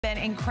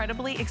been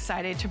incredibly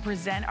excited to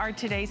present our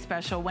Today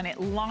Special when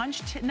it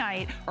launched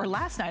tonight, or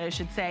last night I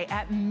should say,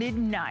 at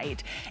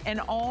midnight,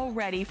 and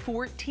already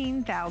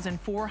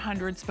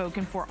 14,400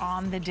 spoken for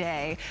on the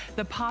day.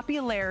 The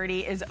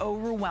popularity is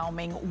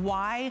overwhelming.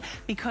 Why?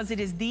 Because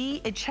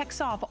it checks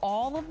off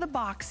all of the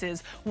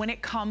boxes when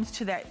it comes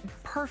to that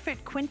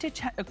perfect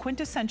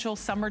quintessential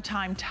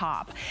summertime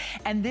top.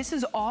 And this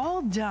is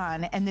all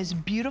done in this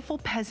beautiful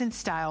peasant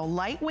style,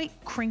 lightweight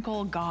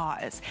crinkle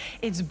gauze.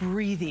 It's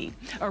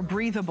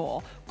breathable,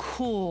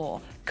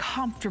 cool,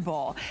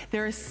 comfortable.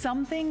 There is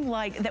something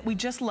like that we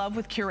just love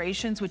with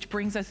Curations, which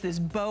brings us this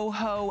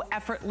boho,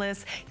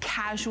 effortless,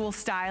 casual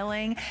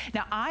styling.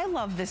 Now, I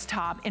love this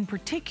top in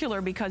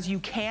particular because you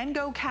can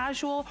go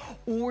casual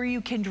or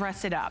you can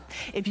dress it up.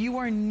 If you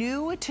are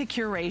new to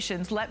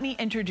Curations, let me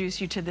introduce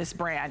you to this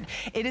brand.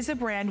 It is a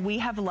brand we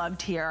have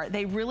loved here.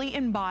 They really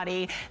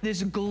embody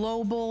this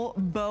global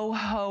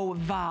boho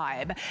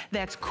vibe.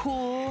 That's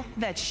cool,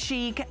 that's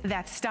chic,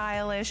 that's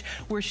stylish.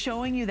 We're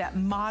showing you that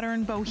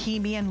modern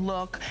bohemian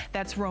look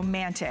that's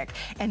romantic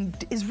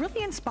and is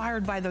really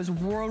inspired by those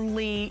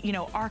worldly,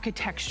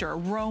 architecture,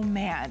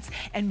 romance,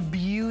 and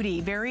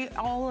beauty.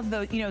 All of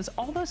those,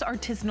 all those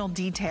artisanal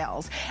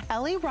details.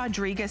 Ellie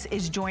Rodriguez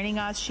is joining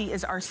us. She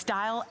is our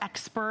style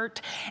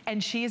expert,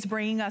 and she is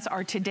bringing us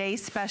our Today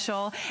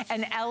Special.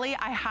 And Ellie,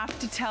 I have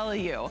to tell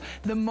you,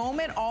 the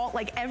moment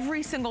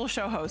every single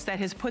show host that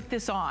has put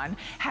this on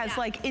has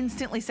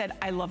instantly said,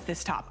 I love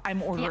this top.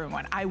 I'm ordering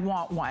one. I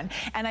want one.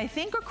 And I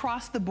think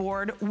across the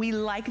board, we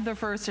like the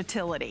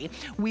versatility.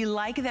 We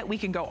like that we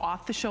can go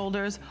off the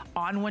shoulders,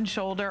 on one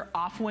shoulder,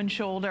 off one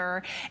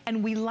shoulder.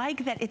 And we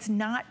like that it's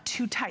not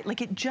too tight.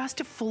 Like it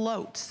just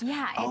floats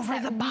over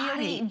the body.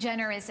 Really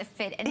generous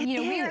fit. And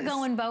we are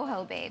going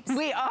boho, babes.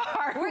 We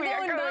are. We're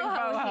going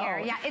boho here.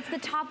 Yeah, it's the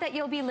top that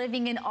you'll be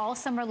living in all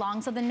summer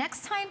long. So the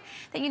next time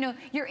that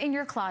you're in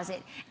your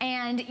closet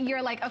and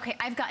you're like, okay,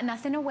 I've got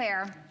nothing to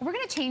wear, we're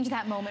gonna change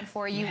that moment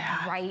for you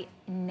right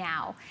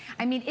now.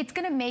 I mean, it's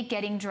gonna make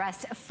getting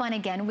dressed fun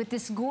again with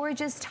this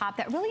gorgeous top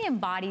that really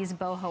embodies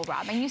boho,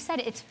 Rob. And you said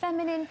it's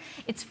feminine,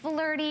 it's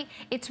flirty,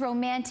 it's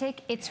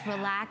romantic, it's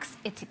relaxed,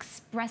 it's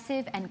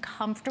expressive and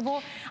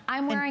comfortable.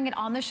 I'm wearing it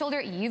on the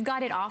shoulder. You've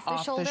got it off the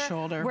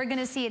shoulder. We're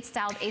gonna see it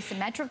styled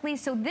asymmetrically.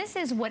 So this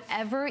is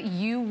whatever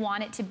you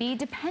want it to be,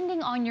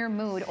 depending on your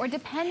mood or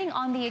depending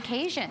on the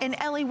occasion. And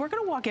Ellie, we're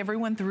gonna walk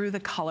everyone through the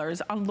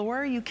colors. On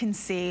Laura, you can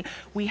see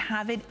we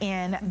have it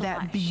in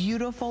that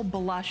beautiful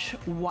blush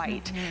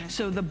white.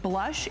 So the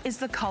blush is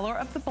the color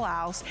of the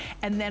blouse,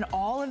 and then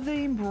all of the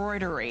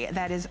embroidery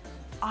that is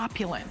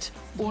opulent,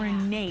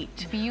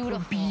 ornate,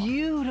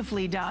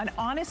 beautifully done.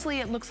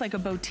 Honestly, it looks like a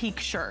boutique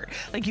shirt.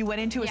 Like you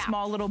went into a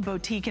small little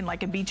boutique in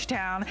like a beach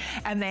town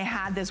and they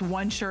had this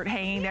one shirt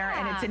hanging there,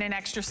 and it's in an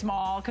extra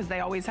small because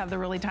they always have the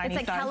really tiny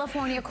size. It's like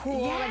California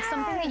cool, like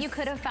something that you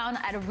could have found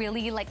at a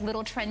really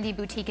little trendy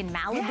boutique in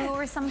Malibu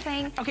or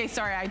something. Okay,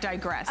 sorry, I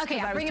digress.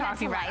 Okay, I was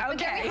talking about But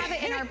then we have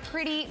it in our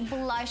pretty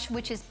blush,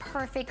 which is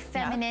perfect,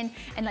 feminine,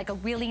 and like a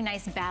really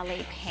nice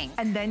ballet pink.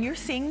 And then you're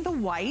seeing the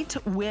white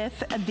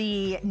with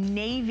the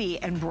navy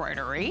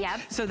embroidery.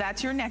 So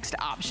that's your next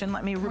option.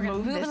 Let me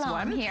remove this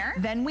one. Here.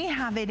 Then we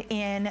have it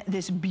in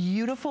this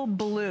beautiful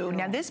blue.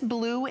 Now this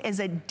blue is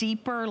a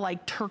deeper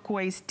like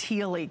turquoise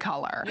tealy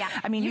color.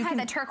 I mean, you had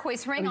the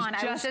turquoise ring on.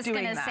 I was just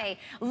gonna say,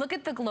 look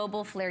at the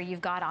global flare you've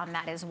got on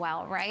that as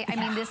well, right? I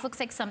mean, this looks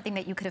like something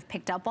that you could have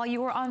picked up while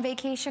you were on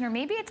vacation, or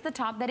maybe it's the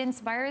top that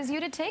inspires you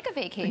to take a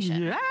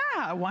vacation.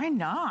 Yeah, why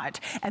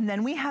not? And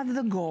then we have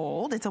the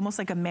gold. It's almost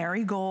like a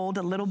marigold,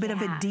 a little bit of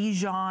a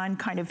Dijon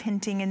kind of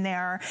hinting in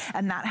there.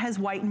 And that has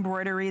white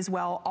embroidery as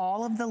well.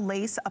 All of the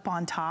lace up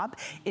on top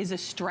is a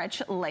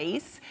stretch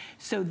lace.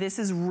 So this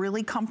is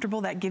really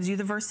comfortable. That gives you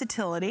the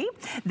versatility.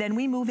 Then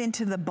we move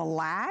into the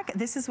black.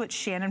 This is what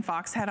Shannon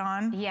Fox had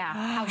on. Yeah,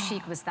 how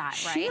chic was that,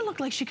 right? She looked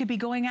like she could be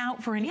going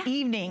out for an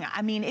evening.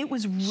 I mean, it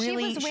was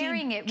really, she was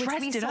wearing it, which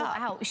we sold up.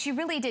 out. She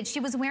really did.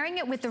 She was wearing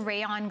it with the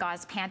rayon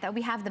gauze pant that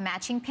we have, the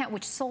matching pant,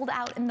 which sold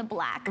out in the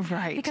black.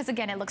 Right. Because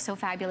again, it looks so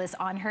fabulous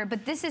on her.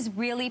 But this is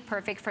really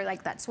perfect for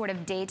like that sort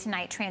of day to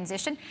night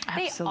transition.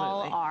 Absolutely. They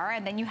all are.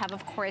 And then you have,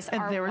 of course,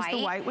 our there was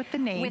the white with the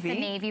navy. With the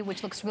navy,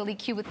 which looks really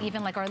cute with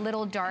even like our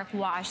little dark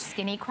wash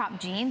skinny crop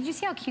jeans. You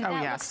see how cute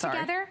that looks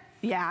together?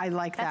 Yeah, I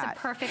like that. That's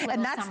a perfect little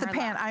And that's the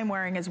pant look. I'm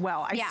wearing as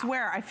well. I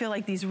swear, I feel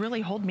like these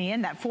really hold me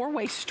in. That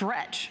four-way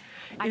stretch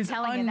I'm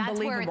telling you, that's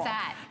where it's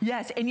at.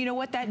 Yes, and you know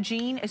what? That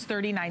jean is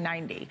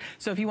 $39.90.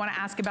 So if you want to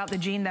ask about the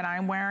jean that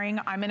I'm wearing,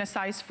 I'm in a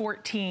size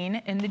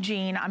 14 in the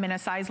jean. I'm in a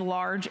size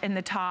large in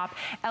the top.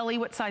 Ellie,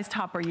 what size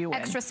top are you in?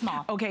 Extra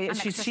small. Okay,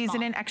 she's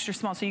in an extra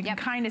small, so you can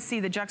kind of see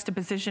the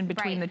juxtaposition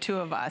between the two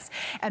of us.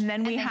 And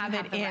then we have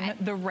it in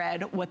the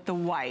red with the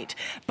white.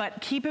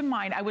 But keep in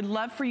mind, I would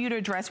love for you to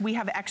address, we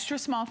have extra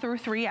small through or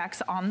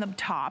 3X on the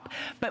top,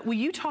 but will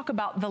you talk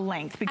about the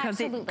length? Because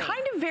it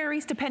kind of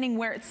varies depending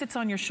where it sits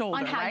on your shoulder,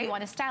 on how right? you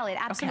want to style it,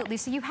 absolutely. Okay.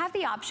 So you have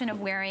the option of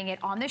wearing it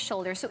on the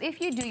shoulder. So if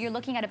you do, you're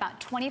looking at about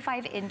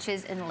 25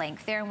 inches in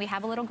length there, and we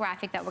have a little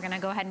graphic that we're going to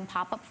go ahead and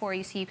pop up for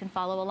you so you can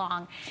follow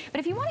along. But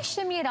if you want to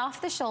shimmy it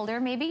off the shoulder,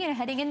 maybe you're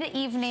heading into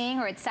evening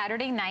or it's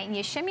Saturday night and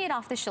you shimmy it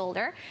off the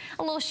shoulder,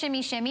 a little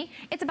shimmy shimmy,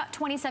 it's about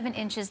 27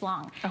 inches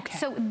long. Okay.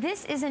 So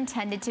this is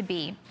intended to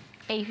be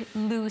a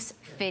loose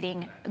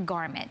fitting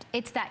garment.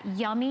 It's that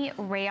yummy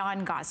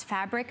rayon gauze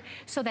fabric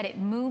so that it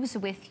moves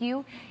with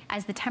you.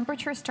 As the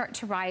temperatures start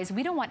to rise,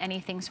 we don't want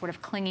anything sort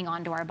of clinging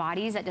onto our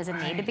bodies that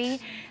doesn't need to be.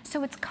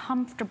 So it's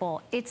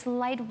comfortable, it's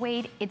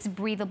lightweight, it's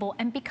breathable,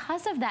 and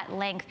because of that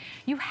length,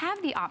 you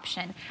have the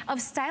option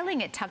of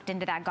styling it tucked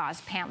into that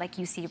gauze pant like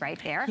you see right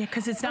there. Yeah,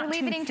 because it's not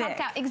too thick.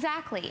 Tucked out.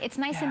 Exactly. It's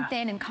nice and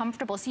thin and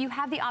comfortable. So you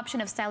have the option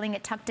of styling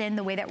it tucked in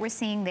the way that we're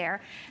seeing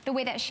there, the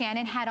way that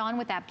Shannon had on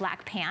with that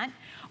black pant.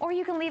 Or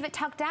you can leave it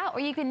tucked out, or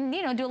you can,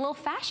 you know, do a little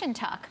fashion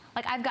tuck,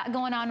 like I've got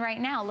going on right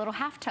now, a little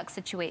half tuck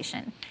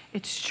situation.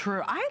 It's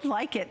true. I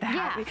like it.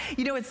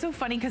 You know, it's so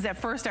funny because at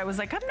first I was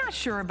like, I'm not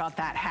sure about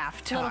that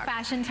half tuck. Little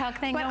fashion tuck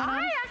thing going on.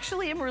 But I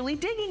actually am really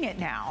digging it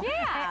now.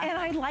 Yeah. And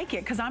I like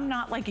it because I'm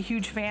not like a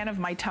huge fan of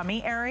my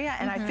tummy area,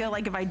 and I feel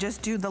like if I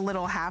just do the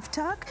little half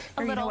tuck,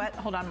 or you know what,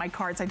 hold on, my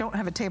cards, I don't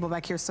have a table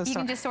back here, so you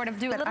can just sort of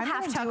do a little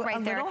half tuck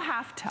right there. A little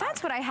half tuck.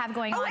 That's what I have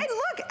going on. Oh, and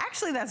look,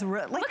 actually that's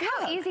real. Like, look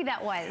how easy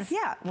that was.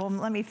 Yeah, well,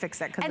 let me fix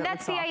that because and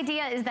that's the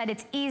idea, is that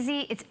it's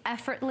easy, it's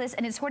effortless,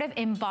 and it sort of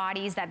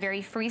embodies that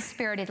very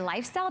free-spirited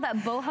lifestyle that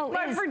boho is.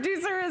 My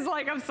producer is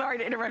like, I'm sorry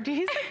to interrupt you.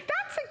 He's like,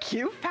 that's a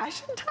cute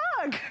fashion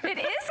tuck. It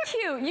is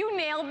cute. You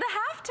nailed the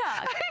half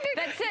tuck.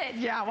 That's it.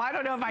 Yeah, well, I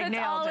don't know if I nailed it.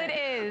 That's all it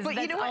is. But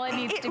that's you know all what? it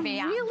needs to be.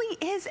 It really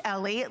is,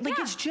 Ellie. Like,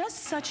 it's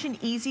just such an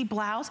easy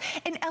blouse.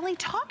 And Ellie,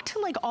 talk to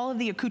like all of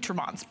the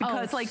accoutrements,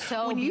 because like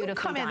so when you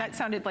come in, done. that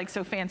sounded like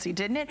so fancy,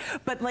 didn't it?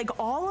 But like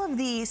all of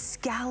the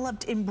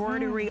scalloped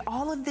embroidery,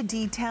 all of the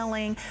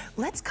detailing.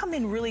 Let's come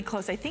in really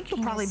close. I think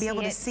you'll probably be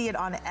able to see it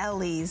on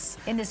Ellie's.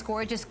 In this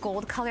gorgeous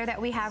gold color that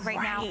we have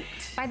right now.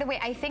 By the way,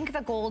 I think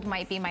the gold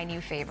might be my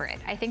new favorite.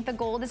 I think the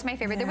gold is my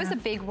favorite. There was a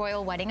big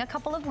royal wedding a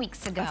couple of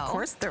weeks ago. Of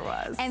course there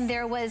was. And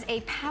there was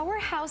a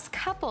powerhouse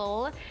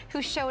couple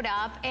who showed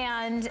up,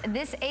 and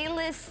this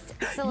A-list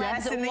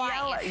celeb's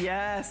wife.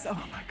 Yes, oh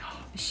my God.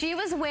 She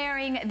was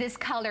wearing this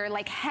color,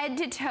 like head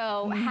to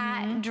toe,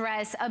 hat,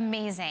 dress,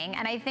 amazing.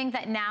 And I think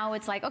that now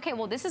it's like, okay,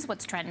 well, this is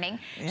what's trending.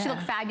 She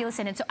looked fabulous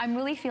in it. So I'm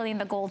really feeling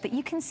the gold, but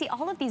you can see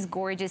all of these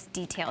gorgeous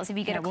details if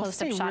you get a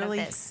close-up shot of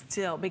this.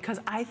 Still,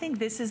 because I think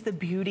this is the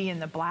beauty in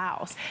the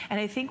blouse. And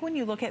I think when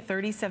you look at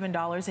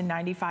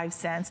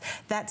 $37.95,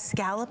 that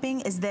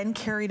scalloping is then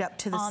carried up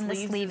to the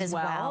sleeves as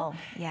well.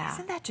 Yeah.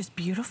 Isn't that just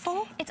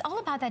beautiful? It's all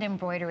about that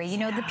embroidery. You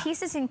know, the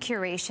pieces in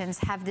Curations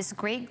have this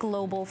great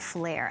global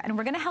flair, and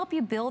we're gonna help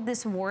you build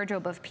this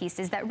wardrobe of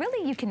pieces that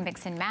really you can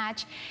mix and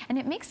match, and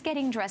it makes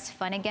getting dressed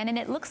fun again, and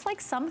it looks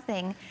like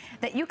something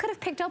that you could have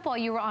picked up while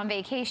you were on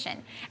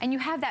vacation. And you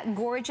have that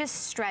gorgeous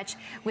stretch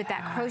with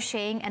that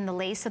crocheting and the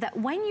lace, so that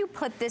when you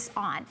put this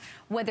on,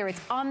 whether it's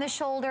on the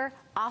shoulder,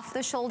 off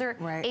the shoulder,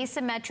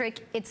 asymmetric,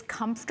 it's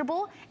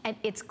comfortable, and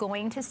it's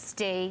going to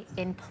stay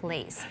in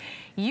place.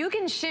 You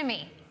can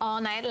shimmy all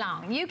night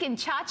long. You can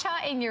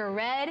cha-cha in your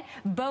red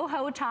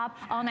boho top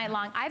all night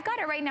long. I've got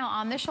it right now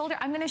on the shoulder.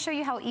 I'm gonna show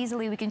you how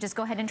easily we can just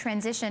go ahead and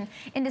transition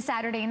into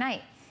Saturday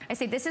night. I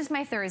say this is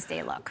my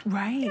Thursday look.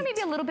 Right. You know, maybe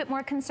a little bit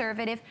more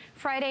conservative.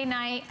 Friday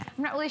night,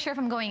 I'm not really sure if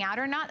I'm going out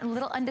or not. I'm a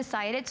little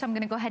undecided, so I'm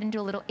gonna go ahead and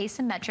do a little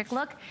asymmetric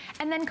look.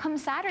 And then come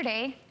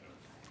Saturday,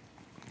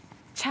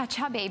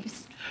 cha-cha,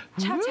 babes.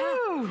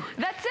 Cha-cha.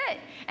 That's it.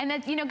 And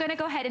that's, you know, gonna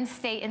go ahead and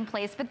stay in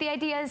place. But the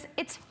idea is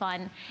it's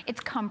fun, it's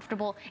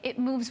comfortable, it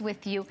moves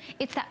with you.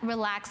 It's that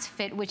relaxed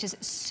fit, which is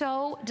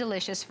so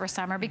delicious for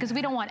summer, because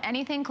we don't want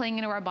anything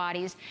clinging to our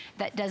bodies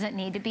that doesn't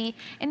need to be,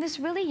 in this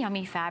really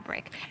yummy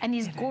fabric. And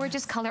these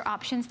gorgeous color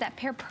options that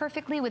pair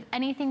perfectly with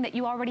anything that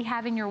you already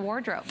have in your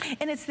wardrobe.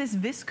 And it's this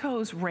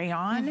viscose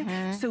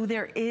rayon, so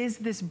there is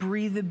this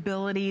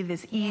breathability,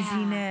 this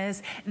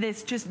easiness,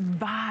 this just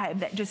vibe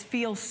that just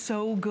feels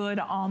so good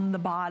on the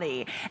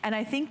body. And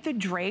I think the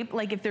drape,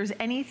 like if there's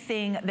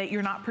anything that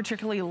you're not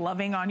particularly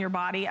loving on your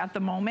body at the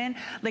moment,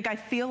 like I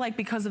feel like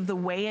because of the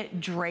way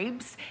it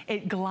drapes,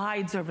 it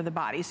glides over the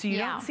body. So you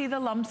don't see the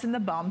lumps and the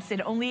bumps.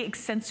 It only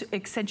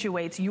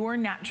accentuates your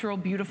natural,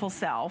 beautiful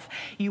self.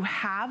 You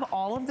have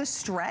all of the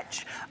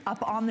stretch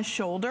up on the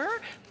shoulder.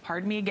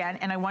 Pardon me again,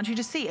 and I want you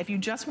to see, if you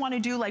just want to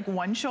do like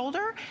one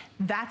shoulder,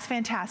 that's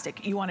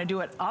fantastic. You want to do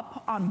it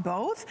up on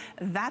both,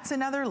 that's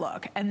another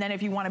look. And then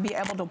if you want to be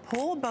able to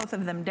pull both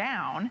of them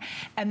down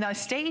and they'll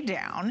stay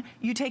down,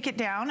 you take it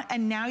down,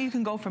 and now you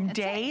can go from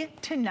day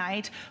to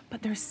night.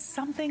 But there's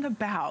something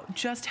about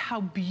just how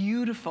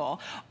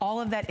beautiful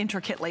all of that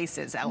intricate lace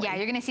is, Ellie. Yeah,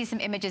 you're gonna see some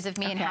images of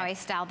me and how I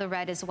style the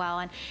red as well.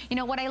 And you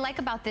know, what I like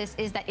about this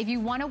is that if you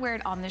want to wear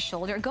it on the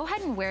shoulder, go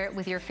ahead and wear it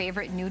with your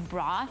favorite nude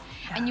bra,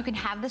 and you can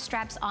have the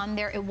straps on on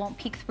there. It won't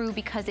peek through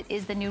because it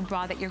is the nude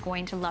bra that you're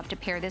going to love to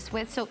pair this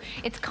with. So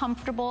it's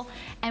comfortable,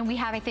 and we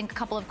have, I think, a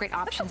couple of great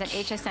options at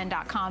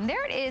hsn.com.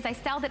 There it is. I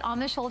styled it on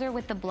the shoulder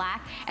with the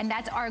black, and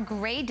that's our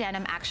gray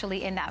denim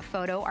actually in that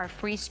photo, our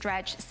free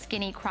stretch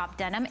skinny crop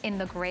denim in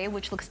the gray,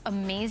 which looks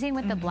amazing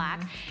with the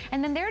black.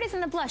 And then there it is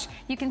in the blush.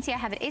 You can see I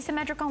have it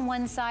asymmetric on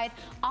one side,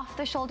 off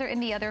the shoulder in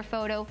the other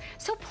photo.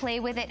 So play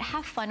with it,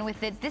 have fun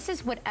with it. This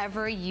is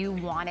whatever you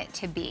want it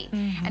to be.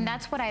 And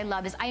that's what I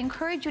love, is I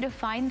encourage you to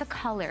find the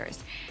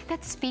colors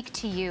that speak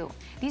to you.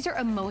 These are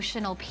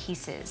emotional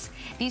pieces.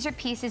 These are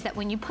pieces that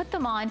when you put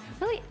them on,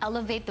 really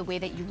elevate the way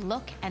that you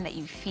look and that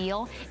you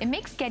feel. It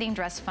makes getting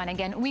dressed fun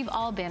again. We've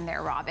all been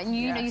there, Robin.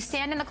 You know, you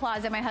stand in the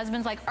closet, my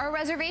husband's like, our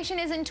reservation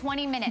is in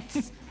 20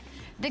 minutes.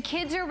 The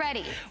kids are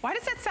ready. Why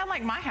does that sound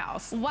like my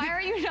house? Why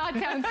are you not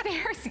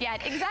downstairs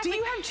yet? Exactly. Do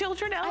you have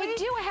children, Ellie? I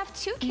do. I have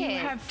 2 kids. You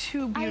have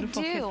 2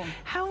 beautiful kids.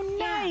 How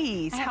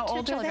nice. How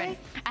old are they?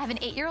 I have an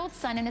 8-year-old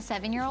son and a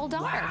 7-year-old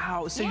daughter.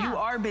 Wow. So you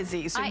are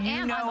busy. So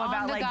you know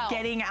about like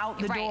getting out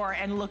the door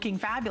and looking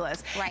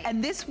fabulous. Right.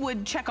 And this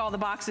would check all the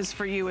boxes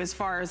for you as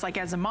far as like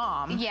as a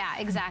mom. Yeah,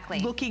 exactly.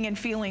 Looking and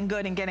feeling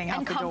good and getting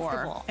out the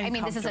door. I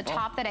mean, this is a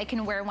top that I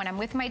can wear when I'm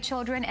with my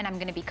children, and I'm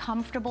going to be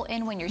comfortable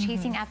in when you're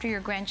chasing after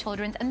your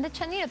grandchildren. And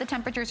the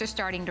temperatures are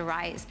starting to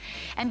rise.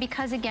 And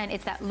because again,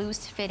 it's that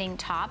loose fitting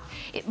top,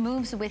 it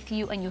moves with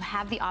you, and you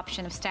have the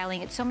option of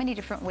styling it so many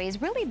different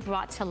ways, really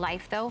brought to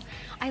life though.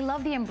 I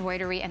love the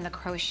embroidery and the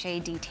crochet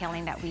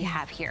detailing that we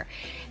have here.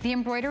 The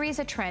embroidery is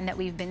a trend that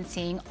we've been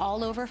seeing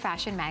all over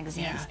fashion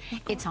magazines.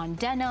 It's on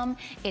denim,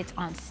 it's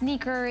on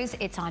sneakers,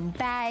 it's on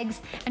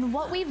bags. And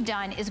what we've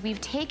done is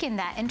we've taken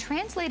that and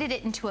translated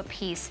it into a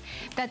piece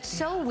that's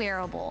so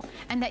wearable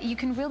and that you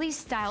can really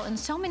style in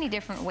so many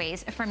different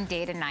ways from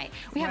day to night.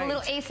 We have a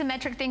little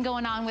asymmetric thing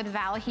going on with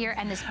Val here,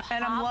 and this pop.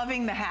 And I'm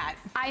loving the hat.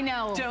 I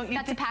know.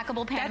 That's a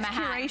packable Panama hat.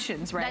 That's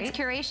Curations, right? That's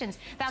Curations.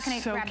 Val, can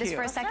I grab this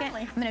for a second?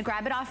 I'm going to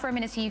grab it off for a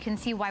minute so you can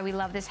see why we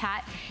love this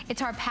hat.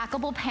 It's our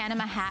packable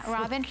Panama hat,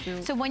 Robin.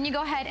 So when you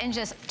go ahead and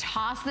just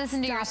toss this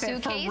into your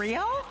suitcase. For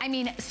real? I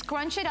mean,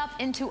 scrunch it up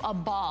into a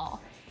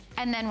ball.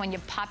 And then when you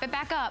pop it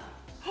back up,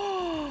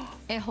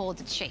 it holds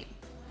its shape.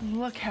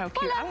 Look how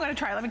cute. I'm going to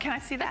try it. Can I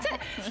see that?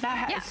 That's it. That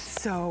hat is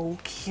so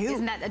cute.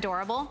 Isn't that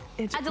adorable?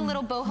 It adds a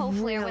little boho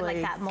flair with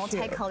like that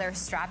multicolor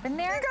strap in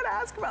there. You got to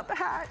ask about the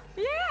hat.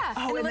 Yeah.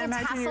 Oh, and then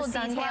imagine your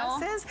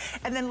sunglasses.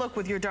 And then look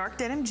with your dark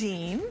denim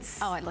jeans.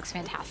 Oh, it looks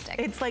fantastic.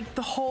 It's like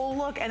the whole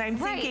look. And I'm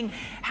thinking,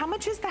 how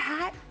much is the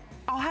hat?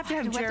 I'll have to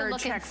have Jared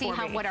check for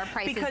me. What our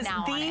price is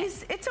now on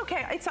it. It's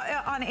okay. It's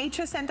on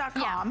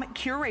hsn.com,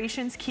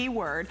 Curations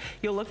keyword.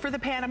 You'll look for the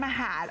Panama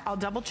hat. I'll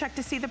double check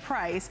to see the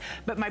price.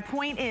 But my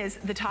point is,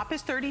 the top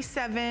is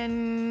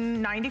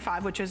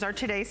 $37.95, which is our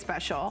today's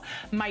special.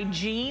 My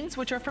jeans,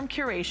 which are from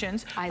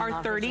Curations,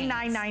 are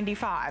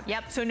 $39.95.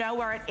 Yep. So now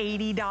we're at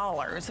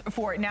 $80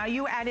 for it. Now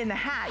you add in the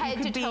hat.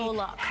 Head to toe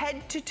look.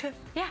 Head to toe.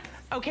 Yeah.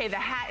 Okay, the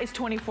hat is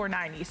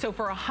 $24.90. So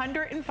for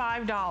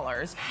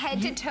 $105,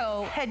 head to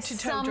toe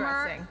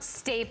dressing.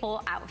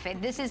 Staple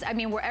outfit. This is, I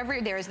mean,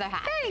 wherever there's the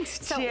hat. Thanks,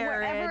 so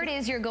Jared. Wherever it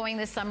is you're going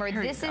this summer,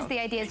 this is the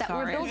idea, is that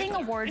we're building a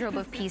wardrobe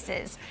of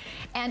pieces.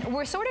 And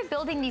we're sort of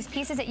building these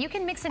pieces that you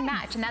can mix and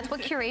match, and that's what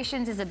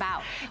Curations is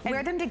about.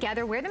 Wear them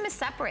together, wear them as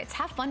separates,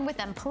 have fun with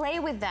them, play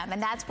with them, and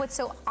that's what's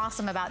so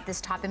awesome about this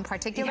top in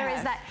particular,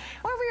 is that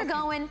wherever you're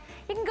going,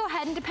 you can go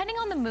ahead and, depending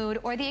on the mood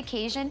or the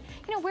occasion,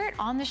 you know, wear it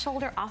on the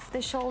shoulder, off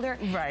the shoulder.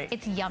 Right.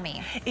 It's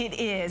yummy. It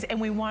is,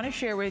 and we want to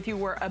share with you,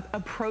 we're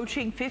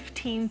approaching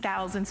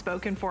 15,000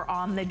 spoken for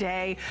on the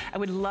day. I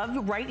would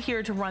love right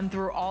here to run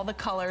through all the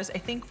colors. I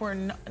think we're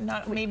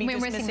not maybe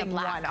just missing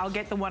one. I'll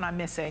get the one I'm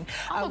missing.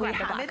 We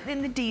have it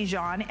in the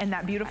Dijon and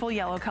that beautiful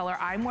yellow color.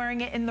 I'm wearing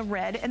it in the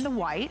red and the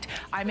white.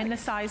 I'm in the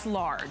size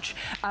large.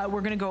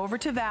 We're going to go over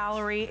to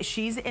Valerie.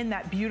 She's in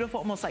that beautiful,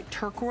 almost like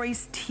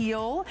turquoise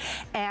teal.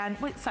 And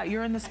wait, so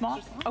you're in the small?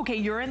 Okay,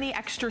 you're in the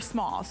extra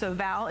small. So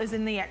Val is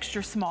in the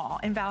extra small.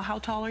 And Val, how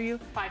tall are you?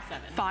 5'7".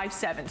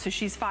 5'7", so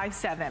she's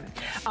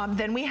 5'7".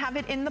 Then we have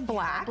it in the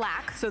black.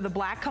 So the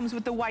black comes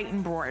with the white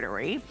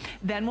embroidery.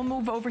 Then we'll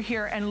move over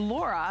here, and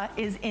Laura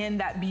is in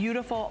that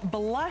beautiful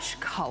blush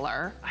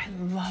color. I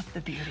love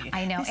the beauty.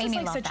 I know, Amy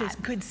loved that. This is like such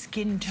a good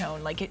skin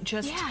tone. Like it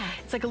just,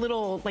 it's like a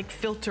little like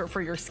filter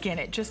for your skin.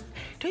 It just,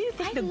 don't you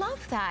think? I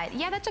love that.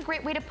 Yeah, that's a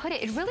great way to put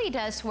it. It really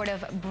does sort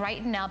of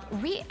brighten up,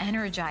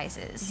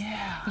 re-energizes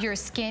your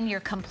skin, your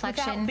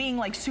complexion. Without being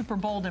like super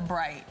bold and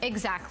bright.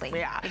 Exactly.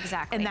 Yeah.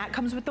 Exactly. And that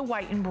comes with the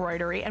white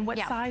embroidery. And what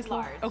size?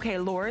 Large. Okay,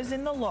 Laura's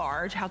in the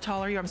large. How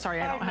tall are you? I'm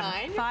sorry, I don't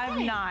have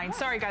 5'9".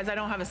 Sorry guys, I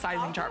don't have a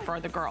sizing chart for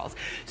the girls.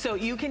 So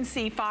you can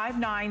see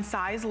 5'9",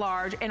 size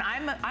large, and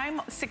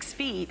I'm 6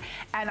 feet,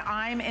 and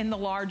I'm in the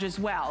large as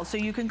well. So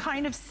you can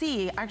kind of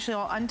see, actually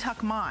I'll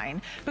untuck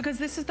mine, because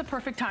this is the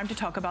perfect time to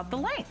talk about the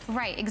length.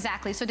 Right,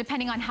 exactly. So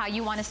depending on how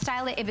you want to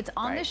style it, if it's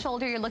on the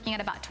shoulder, you're looking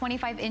at about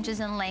 25 inches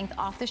in length,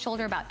 off the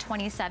shoulder about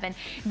 27.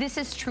 This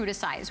is true to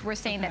size. We're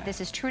saying that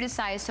this is true to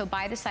size, so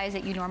buy the size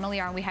that you normally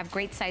are. We have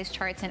great size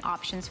charts and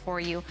options for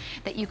you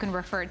that you can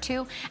refer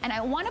to. And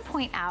I want to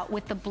point out, with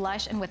with the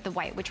blush and with the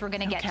white, which we're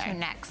gonna get to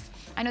next.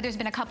 I know there's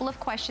been a couple of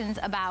questions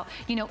about,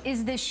 you know,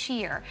 is this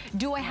sheer?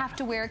 Do I have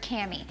to wear a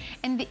cami?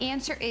 And the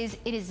answer is,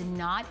 it is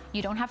not.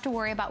 You don't have to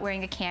worry about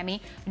wearing a cami.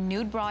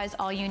 Nude bra is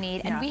all you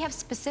need. And we have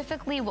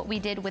specifically what we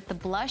did with the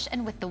blush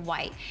and with the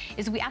white,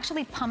 is we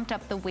actually pumped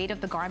up the weight of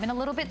the garment a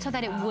little bit so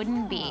that it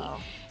wouldn't be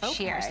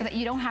sheer, so that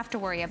you don't have to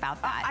worry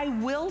about that. I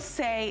will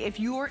say, if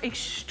you're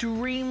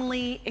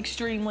extremely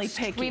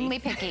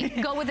picky,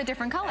 go with a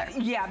different color.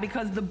 Yeah,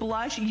 because the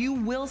blush, you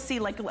will see,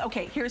 like,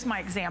 okay, here's my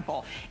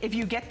example. If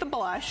you get the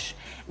blush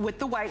with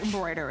the white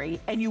embroidery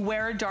and you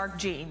wear a dark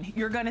jean,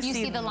 you're gonna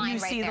see the line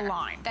right there. You see the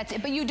line. That's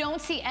it. But you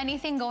don't see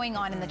anything going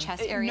on in the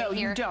chest area here.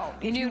 No, you don't.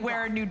 If you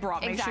wear a nude bra,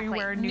 make sure you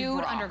wear a nude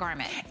bra.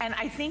 Undergarment. And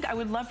I think I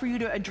would love for you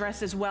to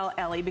address as well,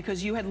 Ellie,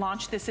 because you had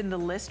launched this in the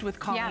list with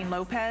Colleen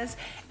Lopez,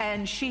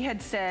 and she had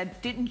said,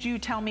 didn't you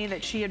tell me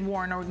that she had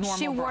worn a normal bra?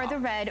 She wore the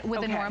red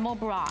with a normal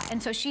bra.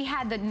 And so she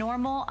had the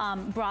normal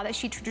bra that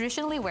she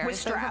traditionally wears. With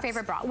straps. Her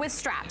favorite bra. With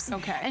straps.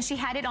 Okay. And she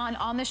had it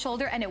on the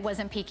shoulder and it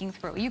wasn't peeking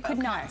through. You could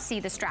not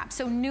see the straps.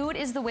 So nude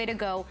is the way to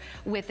go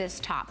with this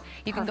top.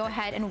 You can go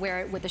ahead and wear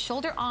it with the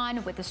shoulder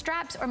on, with the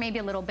straps, or maybe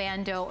a little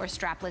bandeau or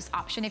strapless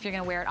option if you're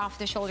gonna wear it off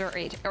the shoulder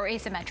or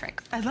asymmetric.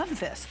 I love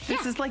this.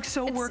 This is like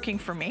so working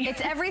for me. It's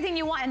everything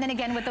you want. And then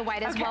again with the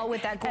white as well,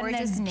 with that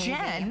gorgeous navy.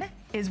 Jen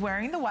is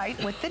wearing the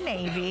white with the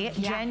navy.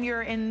 Jen,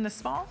 you're in the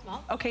small?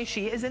 Okay,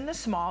 she is in the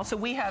small. So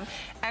we have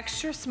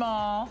extra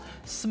small,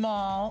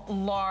 small,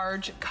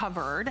 large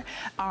covered.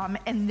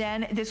 And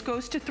then this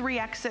goes to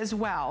 3X as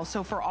well.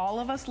 So for all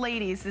of us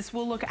ladies, this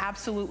will look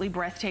absolutely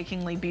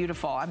breathtakingly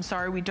beautiful. I'm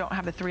sorry we don't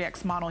have a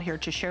 3X model here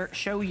to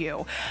show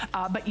you.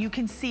 But you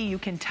can see, you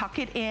can tuck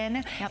it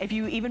in. If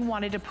you even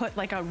wanted to put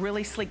like a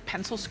really sleek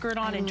pencil skirt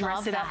on and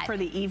dress it up for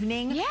the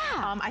evening.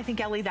 I think,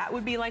 Ellie, that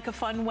would be like a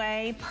fun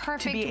way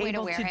to be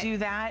able to do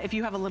that. If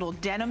you have a little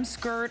denim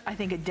skirt, I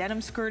think a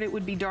denim skirt it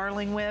would be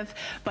darling with,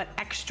 but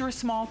extra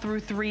small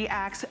through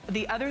 3X.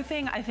 The other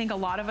thing I think a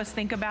lot of us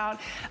think about,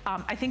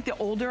 I think the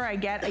older I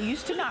get, I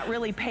used to not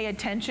really pay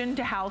attention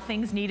to how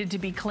things needed to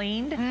be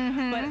cleaned,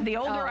 but the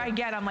older I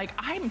get, I'm like,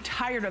 I'm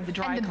tired of the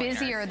dry cleaners. And the cleaners.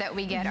 busier that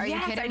we get, are you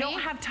kidding me? I don't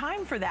have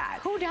time for that.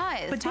 Who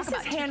does? But this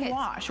is hand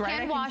wash, right?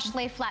 Hand wash,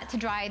 lay flat to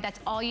dry, that's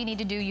all you need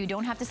to do. You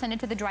don't have to send it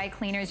to the dry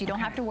cleaners. You don't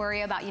have to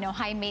worry about, you know,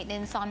 high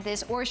maintenance on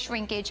this or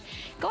shrinkage.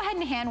 Go ahead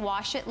and hand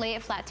wash it, lay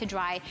it flat to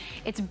dry.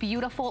 It's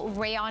beautiful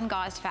rayon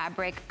gauze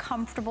fabric,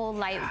 comfortable,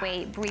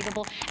 lightweight,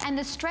 breathable. And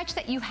the stretch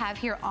that you have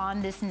here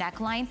on this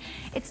neckline,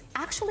 it's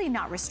actually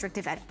not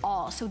restrictive at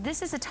all. So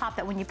this is a top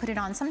that when you put it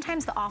on,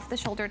 sometimes the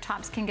off-the-shoulder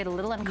tops can get a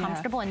little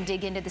uncomfortable and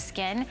dig into the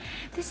skin.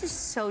 This is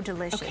so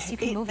delicious. You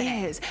can move it.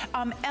 It is.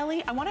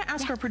 Ellie, I want to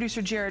ask our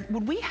producer, Jared,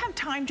 would we have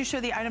time to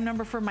show the item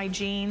number for my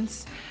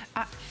jeans?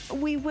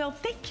 We will.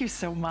 Thank you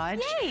so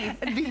much. Yay!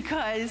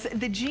 Because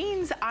the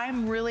jeans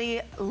I'm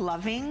really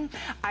loving.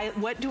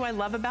 What do I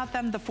love about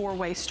them? The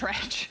four-way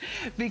stretch,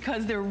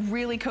 because they're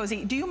really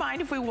cozy. Do you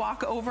mind if we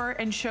walk over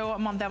and show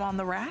them on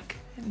the rack?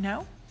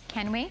 No?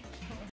 Can we?